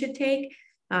one they should take.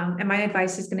 And my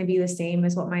advice is going to be the same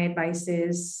as what my advice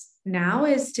is now,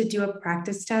 is to do a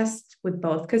practice test with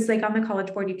both. Cause like on the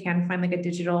College Board, you can find like a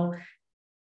digital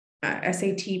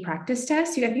SAT practice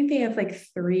test. I think they have like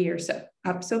 3 or so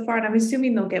up so far, and I'm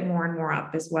assuming they'll get more and more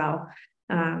up as well.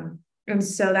 And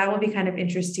so that will be kind of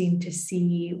interesting to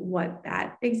see what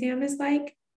that exam is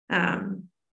like, or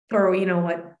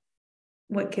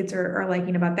what kids are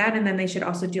liking about that. And then they should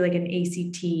also do like an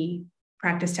ACT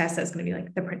practice test that's going to be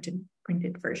like the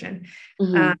printed version,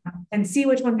 and see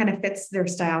which one kind of fits their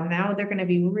style. Now they're going to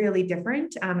be really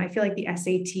different. I feel like the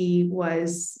SAT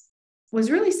was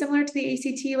really similar to the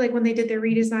ACT. Like when they did their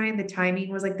redesign, the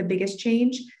timing was like the biggest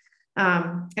change.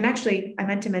 And actually, I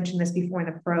meant to mention this before in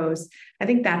the pros. I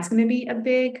think that's going to be a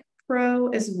big pro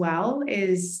as well,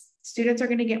 is students are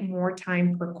going to get more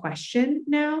time per question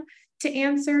now to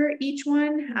answer each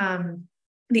one.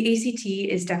 The ACT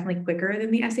is definitely quicker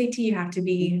than the SAT. You have to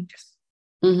be just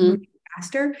moving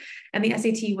faster. And the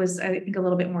SAT was, I think, a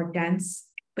little bit more dense,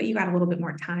 but you got a little bit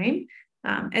more time.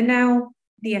 And now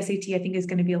the SAT, I think, is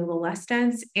going to be a little less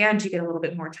dense and you get a little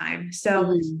bit more time.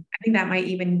 So I think that might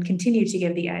even continue to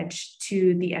give the edge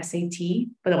to the SAT.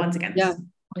 But once again, yeah,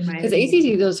 because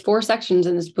ACT, those 4 sections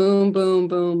and this boom, boom,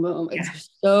 boom, boom, it's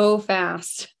so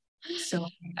fast. So,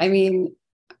 I mean,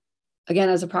 again,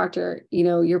 as a proctor,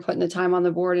 you're putting the time on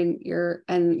the board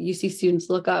and you see students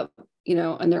look up,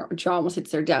 and their jaw almost hits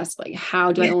their desk. Like,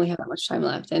 how do I only have that much time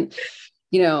left? And,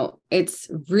 it's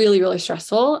really, really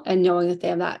stressful. And knowing that they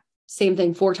have that same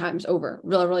thing 4 times over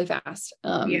really, really fast,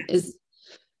 is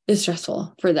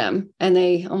stressful for them. And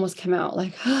they almost come out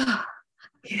like,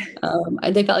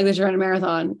 and they felt like they should run a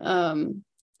marathon.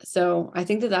 So I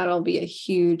think that that'll be a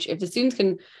huge, if the students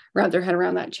can wrap their head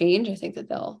around that change, I think that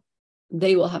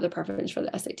they will have the preference for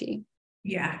the SAT.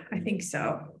 Yeah, I think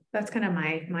so. That's kind of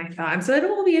my thought. So it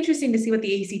will be interesting to see what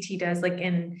the ACT does, like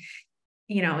in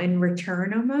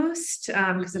return almost.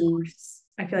 Because of course,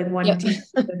 I feel like one teacher,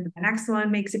 the next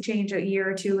one makes a change a year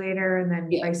or 2 later, and then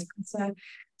vice versa.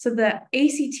 So the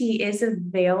ACT is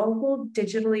available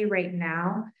digitally right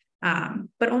now,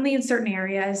 but only in certain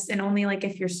areas, and only like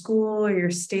if your school or your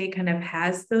state kind of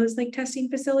has those like testing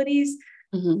facilities.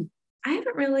 I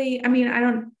haven't really, I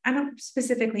don't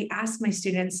specifically ask my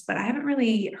students, but I haven't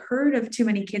really heard of too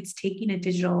many kids taking a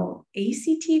digital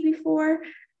ACT before.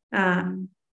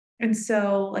 And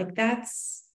so like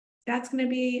that's going to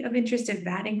be of interest if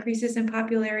that increases in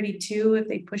popularity too, if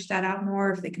they push that out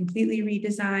more, if they completely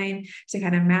redesign to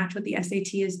kind of match what the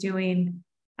SAT is doing.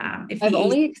 I've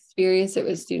only experienced it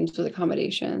with students with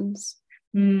accommodations.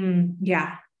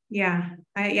 Yeah. I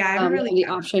haven't really the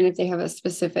option if they have a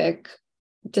specific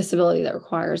disability that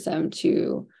requires them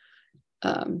to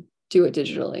do it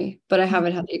digitally, but I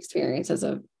haven't had the experience as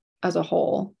a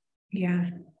whole.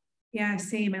 Yeah,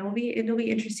 same. It'll be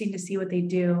interesting to see what they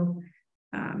do,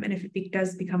 and if it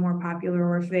does become more popular,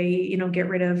 or if they get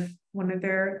rid of one of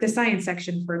the science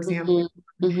section, for example.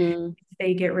 If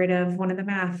they get rid of one of the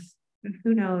math,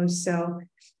 who knows? So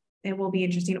it will be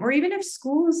interesting. Or even if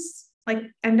schools like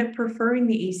end up preferring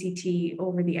the ACT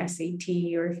over the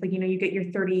SAT, or if you get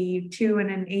your 32 and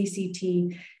an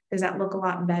ACT, does that look a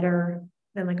lot better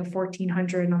than like a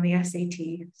 1400 on the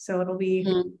SAT? So it'll be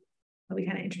kind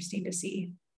of interesting to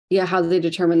see. Yeah, how they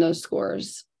determine those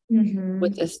scores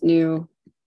with this new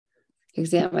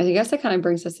exam. I guess that kind of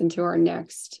brings us into our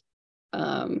next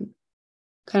kind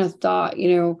of thought.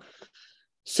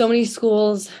 So many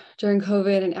schools during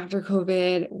COVID and after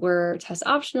COVID were test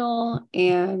optional,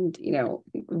 and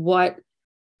what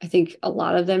I think a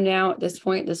lot of them now at this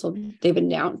point, they've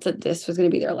announced that this was going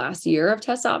to be their last year of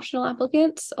test optional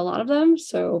applicants, a lot of them.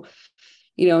 So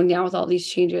now with all these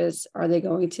changes, are they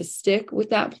going to stick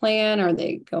with that plan? Are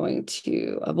they going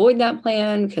to avoid that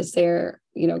plan because they're,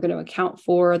 going to account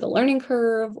for the learning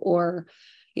curve? Or,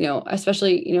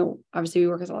 especially, obviously we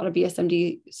work with a lot of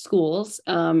BSMD schools.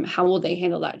 How will they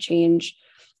handle that change?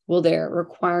 Will their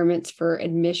requirements for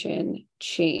admission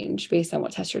change based on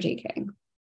what test you're taking?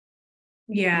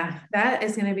 Yeah, that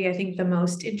is going to be, I think, the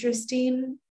most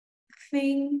interesting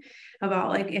thing about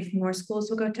like if more schools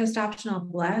will go test optional,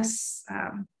 less.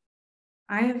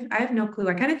 I have no clue.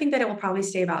 I kind of think that it will probably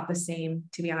stay about the same,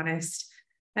 to be honest.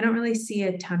 I don't really see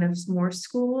a ton of more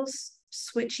schools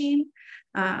switching.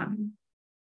 I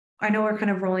know we're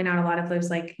kind of rolling out a lot of those,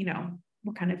 like,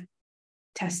 we're kind of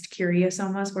test curious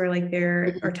almost, where like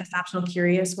they're, or test optional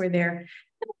curious, where they're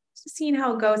seeing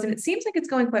how it goes. And it seems like it's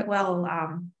going quite well.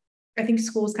 I think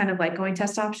schools kind of like going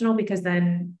test optional because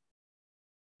then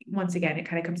once again, it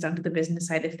kind of comes down to the business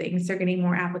side of things. They're getting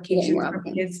more applications from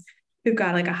kids who've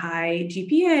got like a high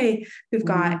GPA, who've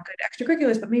got good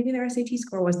extracurriculars, but maybe their SAT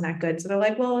score wasn't that good. So they're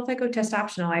like, well, if I go test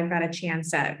optional, I've got a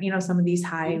chance at, some of these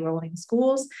high rolling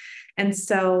schools. And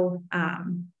so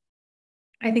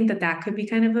I think that could be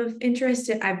kind of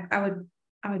interest. I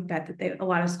would bet that a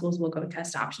lot of schools will go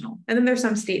test optional. And then there's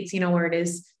some states, where it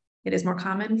is more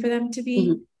common for them to be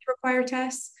to require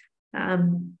tests.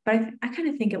 But I kind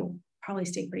of think it will probably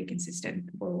stay pretty consistent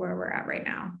for where we're at right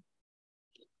now.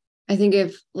 I think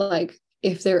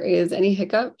if there is any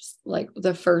hiccups, like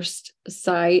the first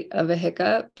sight of a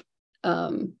hiccup,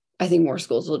 I think more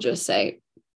schools will just say,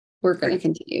 we're going to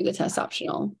continue the test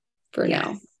optional for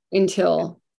now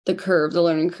until the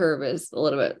learning curve is a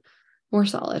little bit more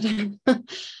solid.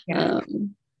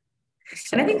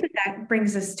 And I think So, that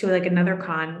brings us to like another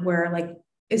con where like,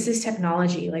 is this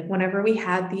technology? Like whenever we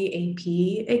had the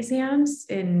AP exams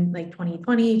in like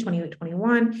 2020,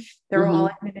 2021, they were all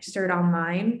administered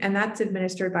online, and that's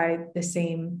administered by the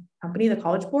same company, the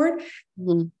College Board.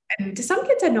 And some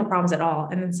kids had no problems at all.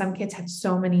 And then some kids had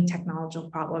so many technological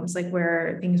problems, like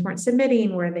where things weren't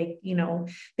submitting, where they,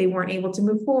 they weren't able to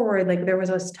move forward. Like there was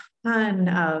a ton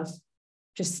of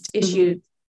just issues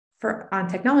on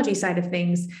technology side of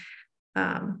things.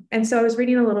 And so I was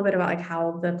reading a little bit about like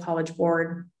how the College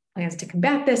Board plans to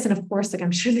combat this. And of course, like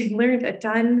I'm sure they learned a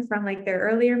ton from like their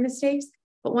earlier mistakes.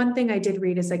 But one thing I did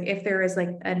read is like if there is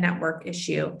like a network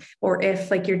issue, or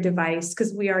if like your device,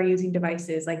 because we are using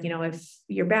devices, like, if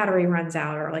your battery runs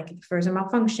out, or like if there's a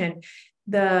malfunction,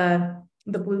 the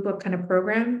Blue Book kind of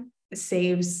program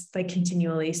saves like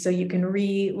continually. So you can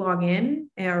re-log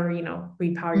in or,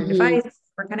 repower your device,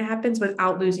 what kind of happens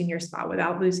without losing your spot,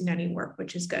 without losing any work,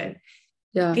 which is good.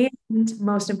 yeah. And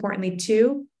most importantly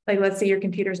too, like let's say your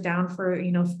computer's down for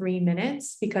 3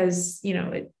 minutes because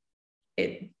the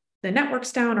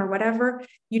network's down or whatever,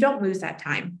 you don't lose that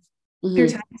time. Your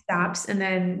time stops, and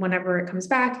then whenever it comes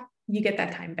back, you get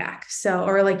that time back. So,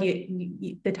 or like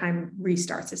the time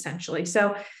restarts essentially.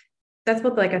 So that's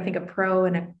both like I think a pro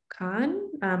and a con.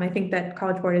 I think that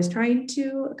College Board is trying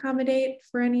to accommodate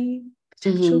for any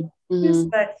potential use,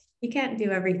 but you can't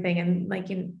do everything, and like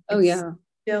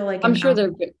still like I'm sure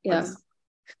they're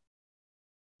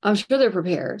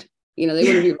prepared. They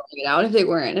wouldn't be rolling it out if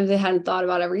they hadn't thought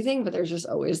about everything, but there's just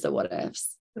always the what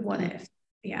ifs. The what if.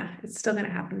 Yeah, it's still going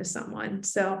to happen to someone.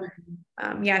 So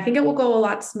I think it will go a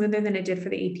lot smoother than it did for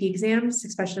the AP exams,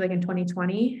 especially like in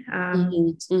 2020,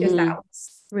 because that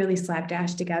was really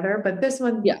slapdash together. But this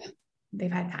one,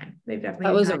 they've had time. They've definitely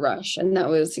that was a rush, and that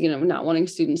was not wanting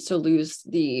students to lose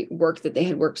the work that they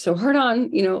had worked so hard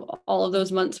on all of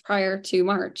those months prior to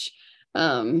March.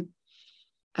 I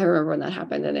remember when that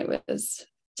happened, and it was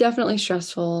definitely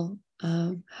stressful,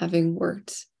 having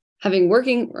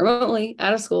working remotely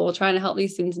out of school, trying to help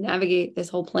these students navigate this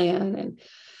whole plan. And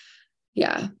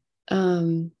it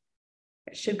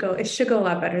should go a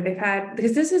lot better.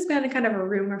 Because this has been kind of a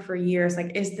rumor for years,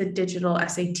 like, is the digital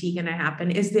SAT going to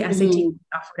happen? Is the SAT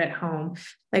offered at home?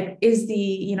 Like, is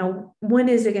when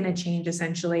is it going to change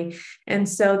essentially? And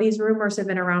so these rumors have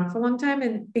been around for a long time.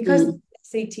 And because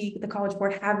SAT, the College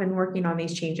Board have been working on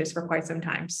these changes for quite some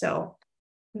time. So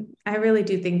I really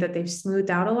do think that they've smoothed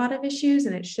out a lot of issues,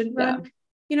 and it should run,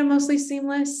 mostly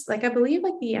seamless. Like I believe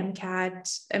like the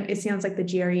MCAT, it sounds like the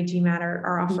GRE, GMAT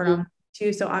are offered on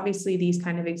too. So obviously these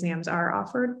kind of exams are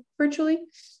offered virtually,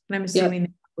 and I'm assuming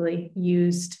they probably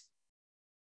used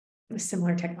a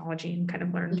similar technology and kind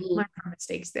of learned from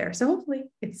mistakes there. So hopefully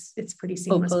it's pretty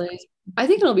seamless. Hopefully. I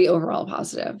think it'll be overall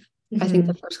positive. I think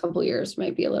the first couple of years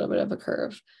might be a little bit of a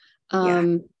curve.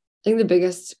 I think the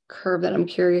biggest curve that I'm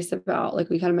curious about, like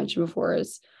we kind of mentioned before,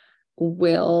 is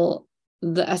will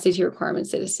the SAT requirements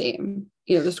stay the same,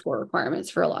 the score requirements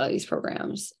for a lot of these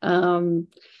programs? And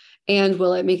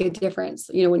will it make a difference,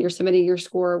 when you're submitting your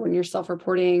score, when you're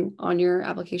self-reporting on your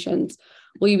applications,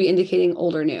 will you be indicating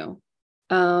old or new?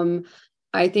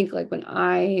 I think like when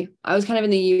I was kind of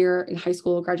in the year in high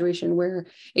school graduation where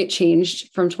it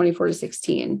changed from 24 to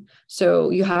 16.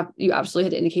 So you absolutely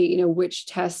had to indicate, which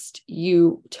test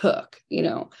you took,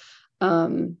 so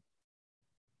I'm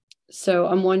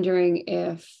wondering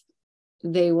if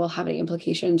they will have any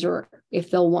implications, or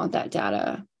if they'll want that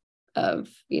data of,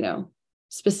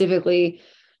 specifically,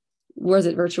 was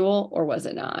it virtual or was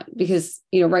it not? Because,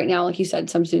 right now, like you said,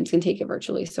 some students can take it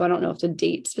virtually. So I don't know if the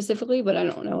date specifically, but I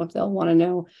don't know if they'll want to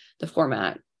know the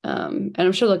format. And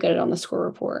I'm sure they'll get it on the score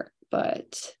report,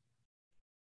 but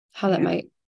how that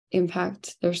might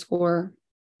impact their score.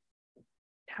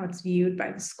 How it's viewed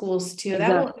by the schools too.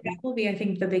 Exactly. That will be, I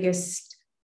think, the biggest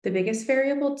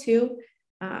variable too.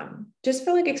 Just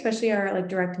for like, especially our like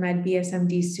direct med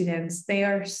BSMD students, they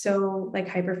are so like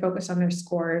hyper focused on their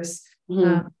scores.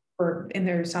 Or in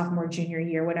their sophomore, junior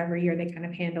year, whatever year they kind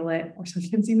of handle it, or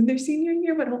sometimes even their senior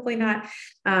year, but hopefully not.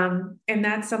 And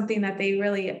that's something that they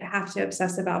really have to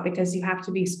obsess about, because you have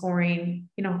to be scoring,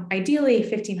 ideally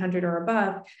 1,500 or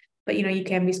above, but you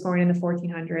can be scoring in the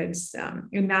 1,400s.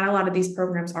 And not a lot of these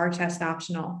programs are test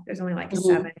optional. There's only like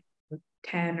 7,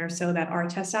 10 or so that are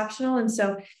test optional. And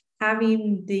so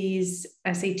having these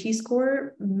SAT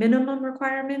score minimum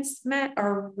requirements met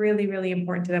are really, really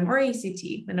important to them, or ACT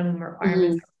minimum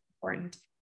requirements are important.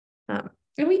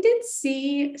 And we did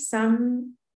see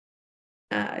some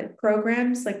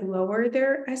programs like lower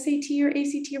their SAT or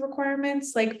ACT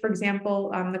requirements. Like, for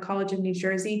example, the College of New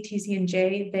Jersey,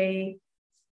 TCNJ, they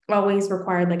always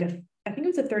required like I think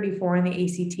it was a 34 on the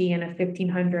ACT and a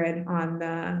 1500 on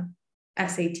the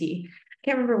SAT. I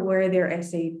can't remember where their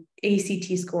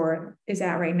ACT score is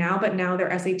at right now, but now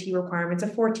their SAT requirement's a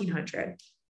 1400.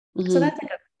 So that's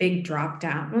like a big drop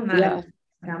down. Well, not a drop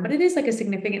down, but it is like a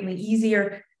significantly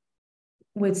easier,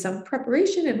 with some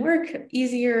preparation and work,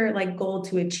 easier like goal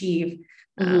to achieve.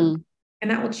 And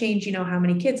that will change, how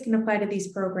many kids can apply to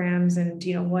these programs and,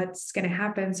 what's going to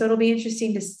happen. So it'll be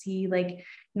interesting to see, like,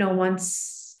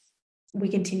 once we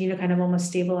continue to kind of almost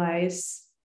stabilize,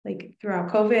 like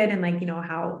throughout COVID, and like,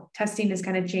 how testing has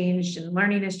kind of changed and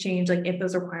learning has changed, like if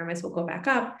those requirements will go back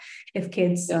up, if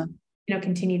kids,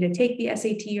 continue to take the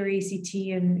SAT or ACT,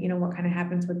 and, what kind of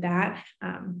happens with that.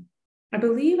 I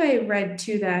believe I read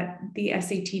too that the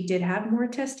SAT did have more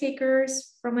test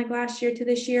takers from like last year to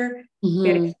this year. We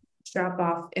had a drop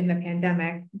off in the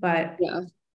pandemic, but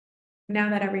now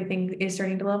that everything is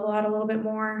starting to level out a little bit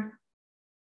more,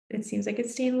 it seems like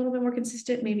it's staying a little bit more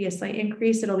consistent, maybe a slight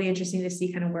increase. It'll be interesting to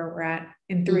see kind of where we're at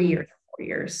in 3 years, 4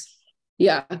 years.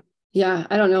 Yeah.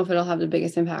 I don't know if it'll have the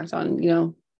biggest impact on,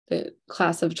 the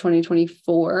class of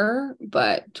 2024,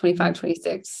 but 25,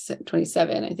 26,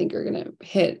 27, I think you're going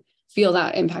to feel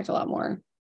that impact a lot more.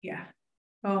 Yeah.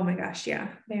 Oh my gosh. Yeah.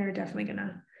 They're definitely going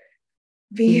to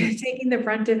be taking the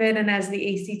brunt of it. And as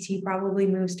the ACT probably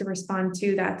moves to respond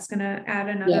to, that's going to add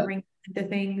another ring to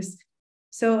things.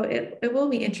 So it will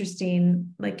be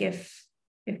interesting, like if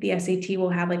the SAT will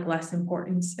have like less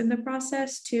importance in the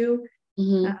process too,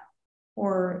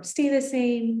 or stay the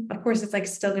same. Of course, it's like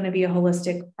still going to be a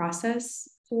holistic process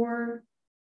for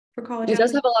college. It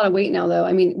does have a lot of weight now, though.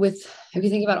 I mean, if you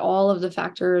think about all of the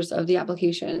factors of the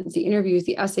applications, the interviews,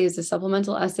 the essays, the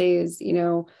supplemental essays,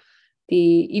 the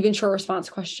even short response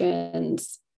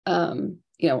questions,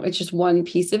 it's just one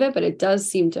piece of it, but it does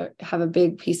seem to have a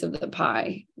big piece of the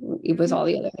pie with all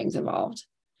the other things involved.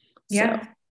 Yeah.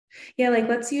 Yeah. Like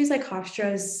let's use like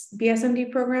Hofstra's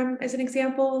BSMD program as an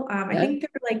example. I think their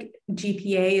like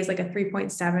GPA is like a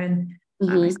 3.7.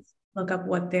 Look up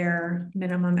what their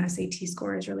minimum SAT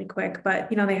score is really quick, but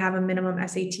they have a minimum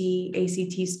SAT,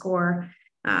 ACT score.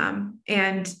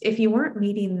 And if you weren't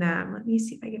meeting them, let me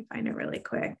see if I can find it really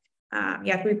quick.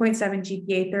 3.7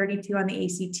 GPA, 32 on the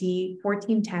ACT,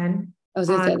 1410. I was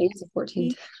going to say, I think it's a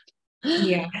 1410.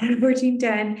 Yeah,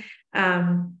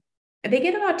 1410. They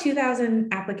get about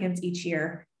 2,000 applicants each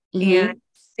year. And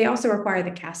they also require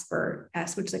the Casper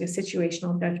test, which is like a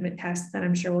situational judgment test that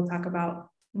I'm sure we'll talk about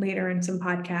later in some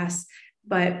podcasts.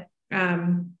 But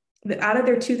out of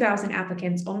their 2,000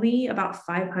 applicants, only about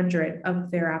 500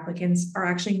 of their applicants are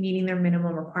actually meeting their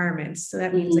minimum requirements. So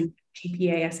that means like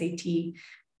GPA, SAT,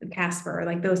 Casper,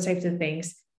 like those types of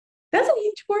things. That's a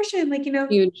huge portion. Like,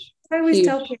 huge. I always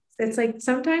tell kids, it's like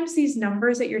sometimes these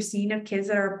numbers that you're seeing of kids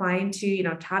that are applying to,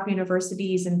 top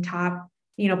universities and top,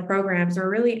 programs, or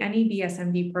really any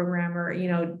BSMD program or,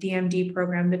 DMD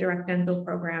program, the direct dental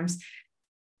programs,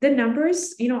 the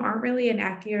numbers, aren't really an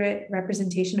accurate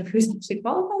representation of who's actually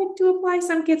qualified to apply.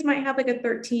 Some kids might have like a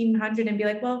 1,300 and be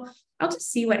like, well, I'll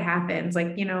just see what happens.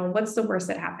 Like, what's the worst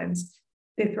that happens?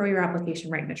 They throw your application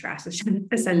right in the trash.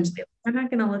 Essentially, I'm not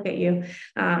going to look at you.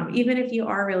 Even if you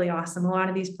are really awesome, a lot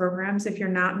of these programs, if you're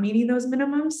not meeting those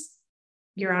minimums,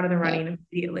 you're out of the running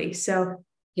immediately. So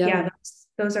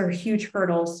those are huge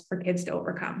hurdles for kids to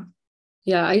overcome.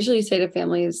 Yeah. I usually say to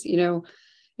families,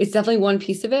 it's definitely one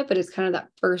piece of it, but it's kind of that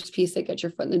first piece that gets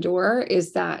your foot in the door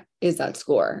is that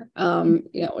score.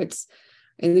 It's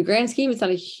in the grand scheme, it's not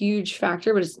a huge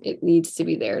factor, but it needs to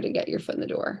be there to get your foot in the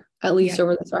door, at least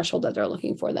over the threshold that they're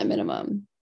looking for, that minimum.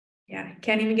 Yeah.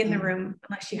 Can't even get in the room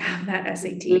unless you have that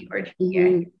SAT or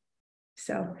GPA.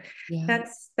 So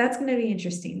that's going to be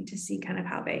interesting to see kind of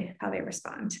how they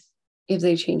respond. If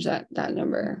they change that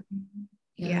number.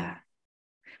 Yeah.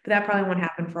 But that probably won't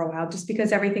happen for a while, just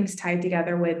because everything's tied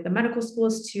together with the medical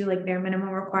schools too, like their minimum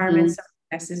requirements.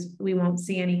 So we won't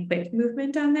see any quick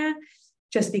movement on that,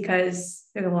 just because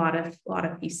there's a lot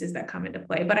of pieces that come into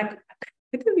play. But I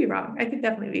could be wrong. I could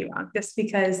definitely be wrong, just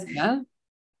because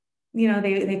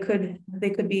they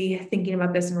could be thinking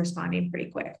about this and responding pretty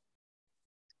quick.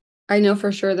 I know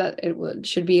for sure that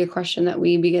should be a question that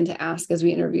we begin to ask as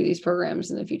we interview these programs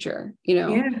in the future.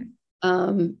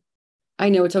 I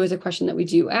know it's always a question that we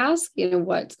do ask,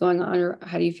 what's going on, or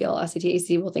how do you feel SAT, ACT,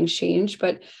 will things change?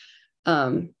 But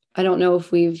I don't know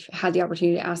if we've had the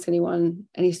opportunity to ask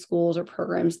any schools or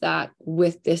programs that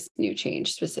with this new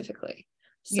change specifically.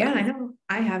 So. Yeah, I know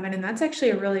I haven't. And that's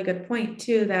actually a really good point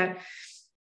too,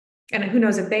 and who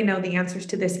knows if they know the answers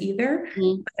to this either, but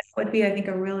that would be, I think,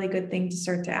 a really good thing to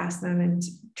start to ask them and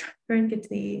try and get to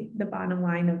the bottom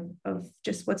line of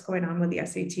just what's going on with the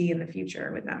SAT in the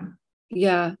future with them.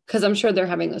 Yeah, because I'm sure they're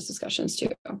having those discussions too.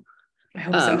 I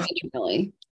hope so.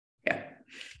 Really. Yeah.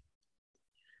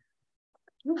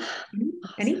 Awesome.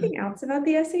 Anything else about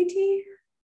the SAT?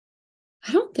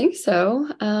 I don't think so.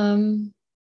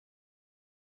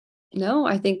 No,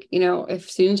 I think, if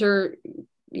students are,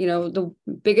 the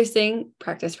biggest thing,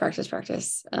 practice, practice,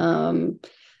 practice,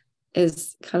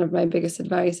 is kind of my biggest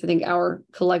advice. I think our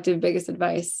collective biggest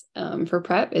advice for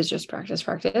prep is just practice,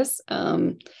 practice.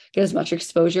 Get as much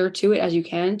exposure to it as you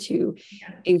can to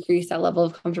increase that level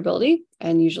of comfortability.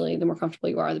 And usually the more comfortable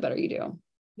you are, the better you do.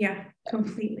 Yeah,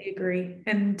 completely agree.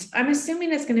 And I'm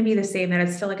assuming it's going to be the same, that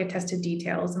it's still like a test of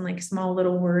details and like small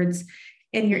little words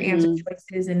in your answer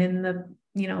choices and in the,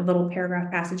 little paragraph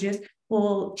passages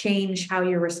will change how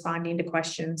you're responding to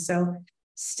questions. So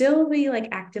still be like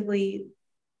actively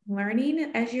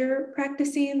learning as you're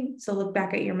practicing. So look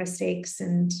back at your mistakes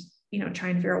and, try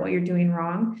and figure out what you're doing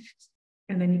wrong.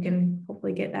 And then you can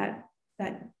hopefully get that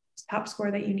top score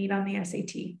that you need on the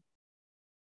SAT.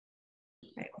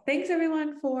 Right. Well, thanks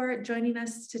everyone for joining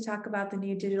us to talk about the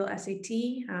new digital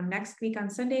SAT. Next week on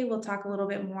Sunday, we'll talk a little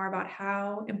bit more about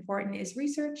how important is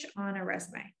research on a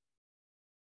resume.